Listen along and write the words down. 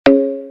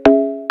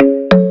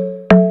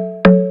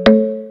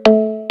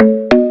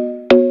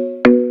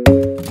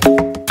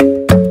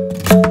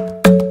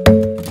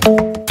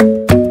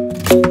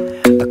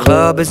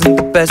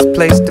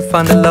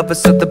lover,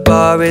 so the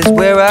bar is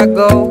where I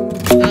go.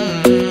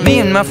 Me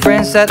and my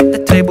friends sat at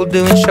the table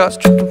doing shots,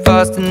 tripping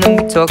fast, and then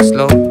we talk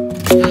slow.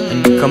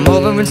 And you come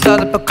over and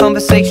start up a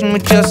conversation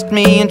with just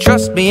me, and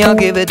trust me, I'll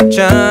give it a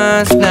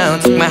chance. Now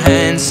take my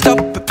hand, stop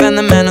it, and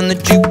the man on the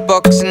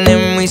jukebox, and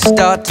then we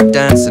start to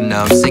dance. And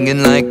now I'm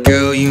singing like,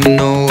 girl, you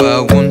know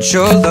I want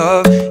your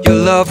love. Your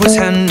love was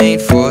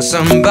handmade for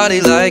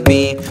somebody like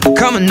me.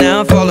 Come on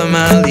now, follow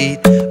my lead.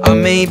 I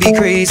may be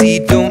crazy,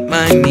 don't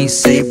mind me.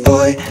 Say,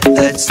 boy,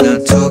 let's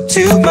not talk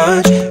too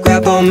much.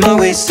 Grab on my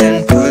waist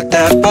and put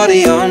that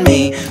body on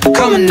me.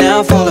 Come on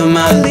now, follow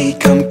my lead.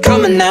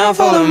 Come on now,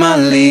 follow my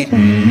lead.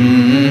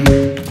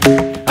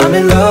 I'm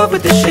in love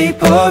with the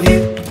shape of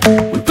you.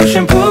 We push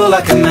and pull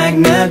like a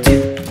magnet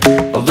do.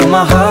 Although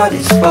my heart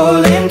is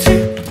falling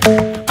too,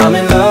 I'm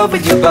in love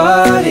with your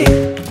body.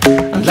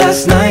 And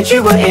last night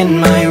you were in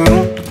my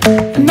room,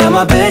 and now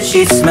my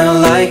bedsheets smell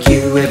like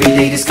you. Every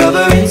day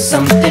discovering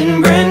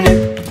something brand new.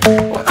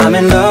 Well, I'm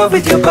in love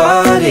with your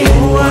body.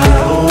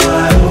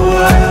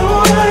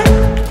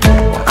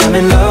 I'm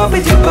in love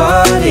with your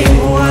body.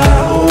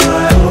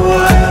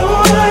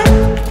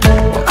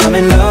 I'm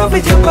in love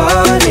with your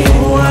body.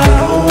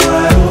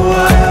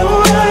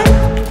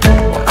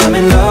 I'm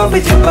in love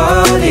with your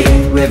body.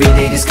 Every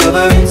day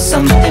discovering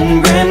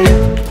something brand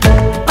new.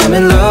 I'm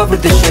in love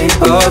with the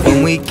shape of you.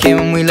 When we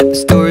came, we let the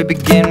story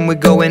begin. We're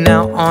going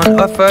out on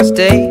our first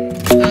date.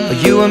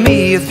 You and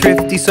me are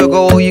thrifty, so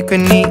go all you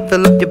can eat.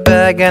 Fill up your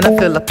bag and I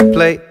fill up the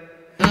plate.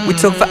 We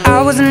talk for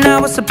hours and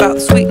hours about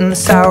the sweet and the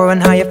sour,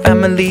 and how your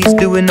family's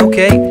doing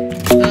okay.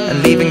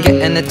 And leaving,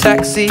 getting a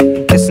taxi,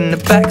 kissing the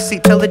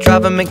backseat, tell the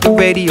driver make the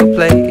radio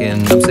play.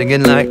 And I'm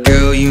singing like,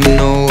 girl, you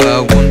know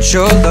I want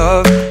your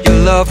love. Your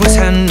love was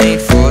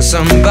handmade for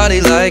somebody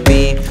like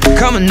me.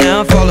 Come on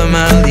now, follow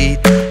my lead.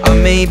 I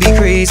may be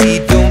crazy,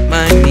 don't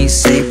mind me.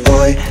 Say,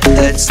 boy,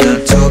 let's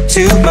not talk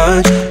too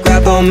much.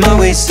 Grab on my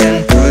waist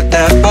and put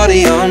that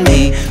body on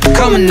me.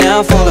 Come on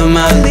now, follow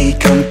my lead.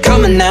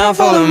 Come on now,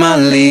 follow my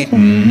lead.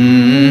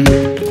 I'm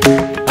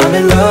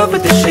in love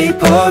with the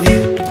shape of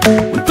you.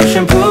 We push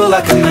and pull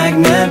like a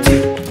magnet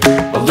do.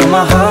 Although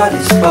my heart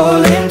is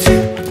falling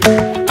too,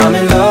 I'm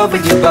in love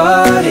with your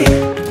body.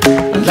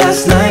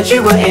 Last night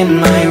you were in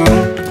my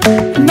room,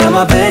 and now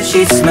my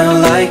bedsheets smell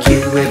like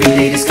you. Every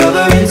day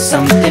discovering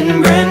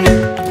something brand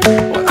new.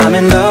 Well, I'm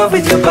in love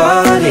with your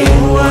body.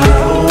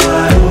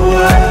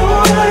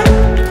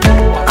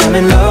 I'm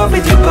in love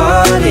with your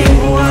body.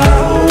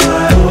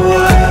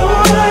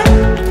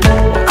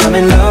 I'm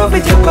in love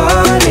with your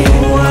body.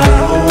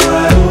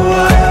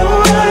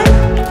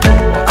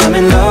 I'm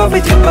in love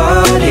with your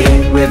body.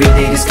 Every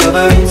day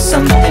discovering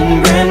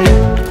something brand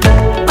new.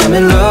 I'm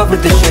in love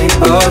with the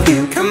shape of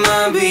you. Come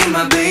on, be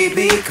my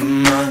baby,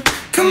 come on.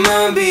 Come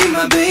on, be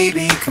my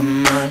baby,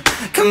 come on.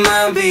 Come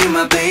on, be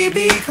my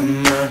baby,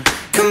 come on.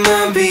 Come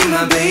on, be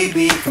my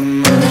baby,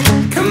 come on.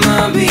 Come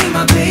on, be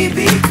my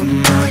baby,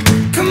 come on.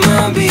 Come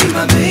on, be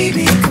my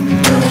baby,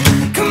 come on.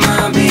 Come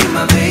on, be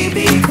my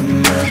baby,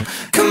 come on.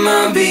 Come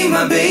on, be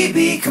my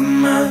baby,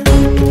 come on.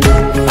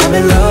 I'm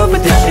in love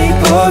with the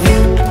shape of you.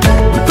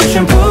 We push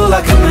and pull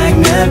like a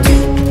magnet do.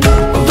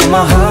 Although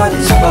my heart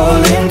is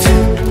falling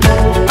too,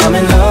 I'm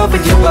in love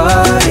with your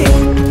body.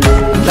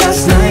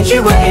 Last night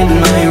you were in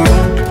my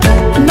room,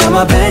 and now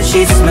my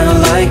bedsheets smell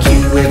like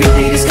you. Every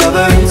day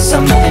discovering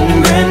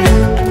something brand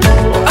new.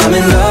 I'm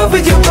in love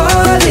with your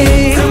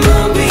body. Come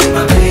on, be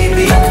my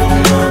baby,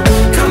 come on.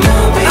 Come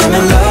on, be I'm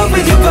in love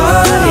with your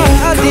body.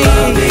 Come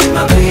on, be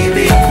my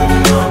baby,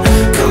 come on.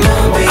 Come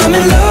on, be I'm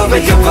in love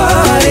with your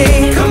body.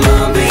 Come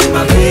on, be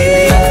my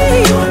baby,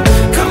 come on.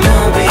 Come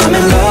on, be I'm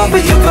in love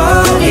with your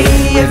body.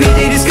 Every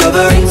day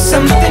discovering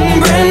something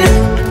brand new.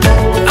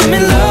 I'm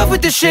in love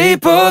with the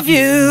shape of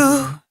you.